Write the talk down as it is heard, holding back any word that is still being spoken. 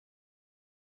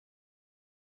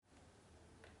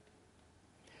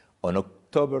On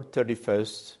October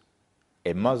 31st,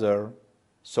 a mother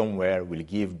somewhere will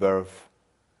give birth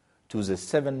to the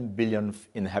 7 billionth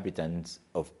inhabitants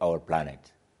of our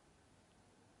planet.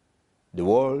 The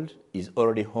world is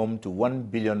already home to 1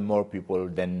 billion more people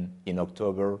than in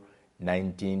October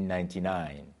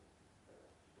 1999.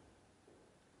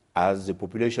 As the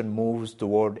population moves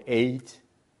toward 8,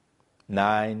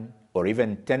 9, or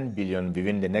even 10 billion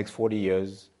within the next 40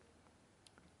 years,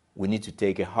 we need to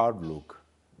take a hard look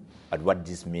at what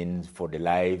this means for the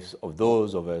lives of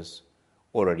those of us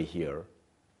already here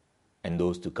and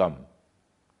those to come.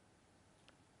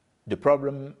 The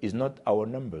problem is not our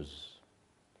numbers.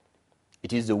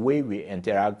 It is the way we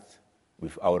interact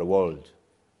with our world.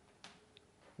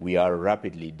 We are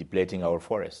rapidly depleting our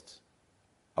forests,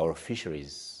 our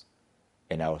fisheries,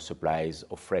 and our supplies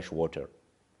of fresh water.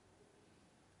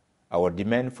 Our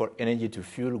demand for energy to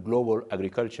fuel global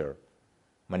agriculture,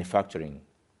 manufacturing,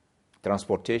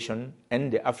 transportation,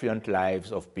 and the affluent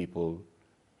lives of people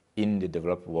in the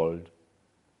developed world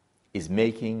is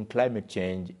making climate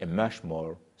change a much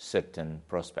more certain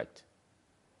prospect.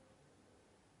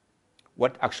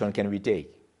 What action can we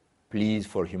take? Pleas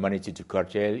for humanity to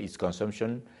curtail its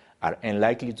consumption are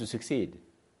unlikely to succeed.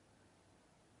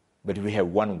 But we have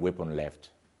one weapon left: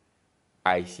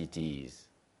 ICTs.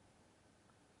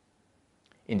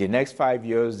 In the next 5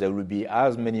 years, there will be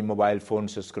as many mobile phone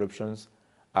subscriptions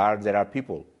as there are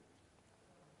people.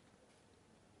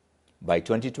 By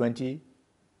 2020,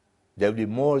 there will be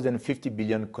more than 50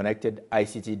 billion connected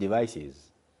ICT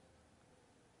devices.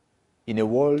 In a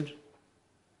world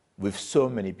with so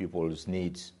many people's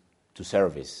needs to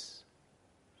service,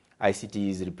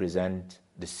 ICTs represent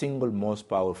the single most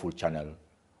powerful channel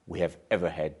we have ever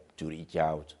had to reach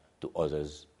out to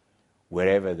others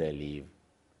wherever they live,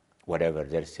 whatever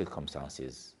their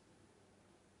circumstances.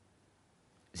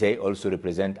 They also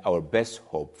represent our best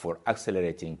hope for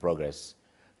accelerating progress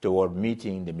toward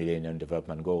meeting the Millennium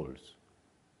Development Goals.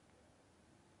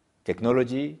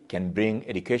 Technology can bring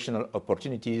educational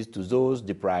opportunities to those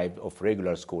deprived of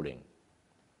regular schooling.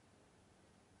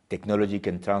 Technology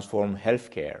can transform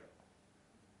healthcare.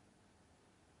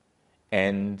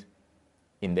 And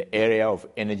in the area of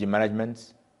energy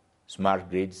management, smart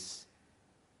grids,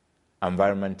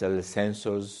 environmental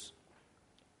sensors,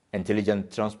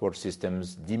 intelligent transport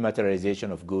systems,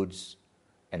 dematerialization of goods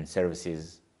and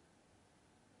services,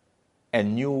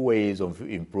 and new ways of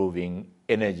improving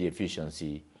energy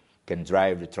efficiency can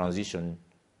drive the transition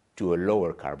to a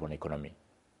lower carbon economy.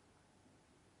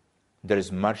 There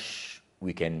is much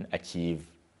we can achieve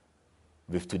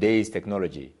with today's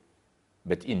technology,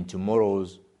 but in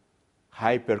tomorrow's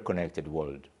hyper-connected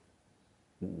world,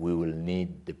 we will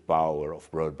need the power of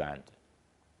broadband.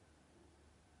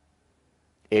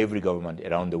 Every government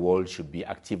around the world should be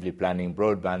actively planning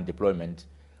broadband deployment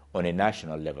on a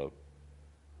national level.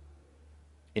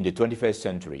 In the 21st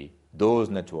century, those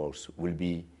networks will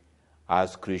be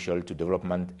as crucial to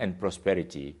development and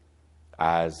prosperity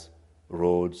as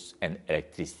roads and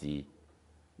electricity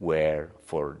were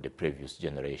for the previous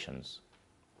generations.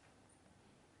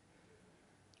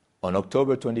 On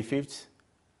October 25th,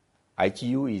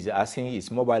 ITU is asking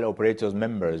its mobile operators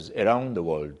members around the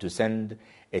world to send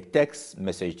a text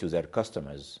message to their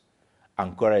customers,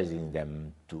 encouraging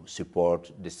them to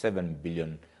support the 7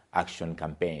 billion action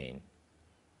campaign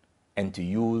and to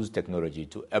use technology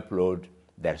to upload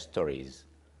their stories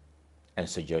and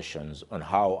suggestions on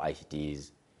how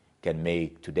ICTs can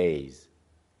make today's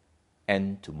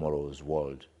and tomorrow's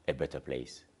world a better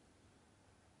place.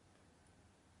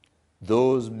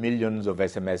 Those millions of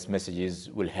SMS messages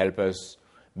will help us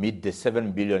meet the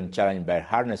 7 billion challenge by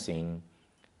harnessing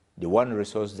the one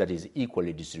resource that is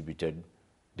equally distributed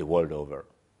the world over: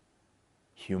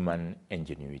 human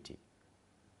ingenuity.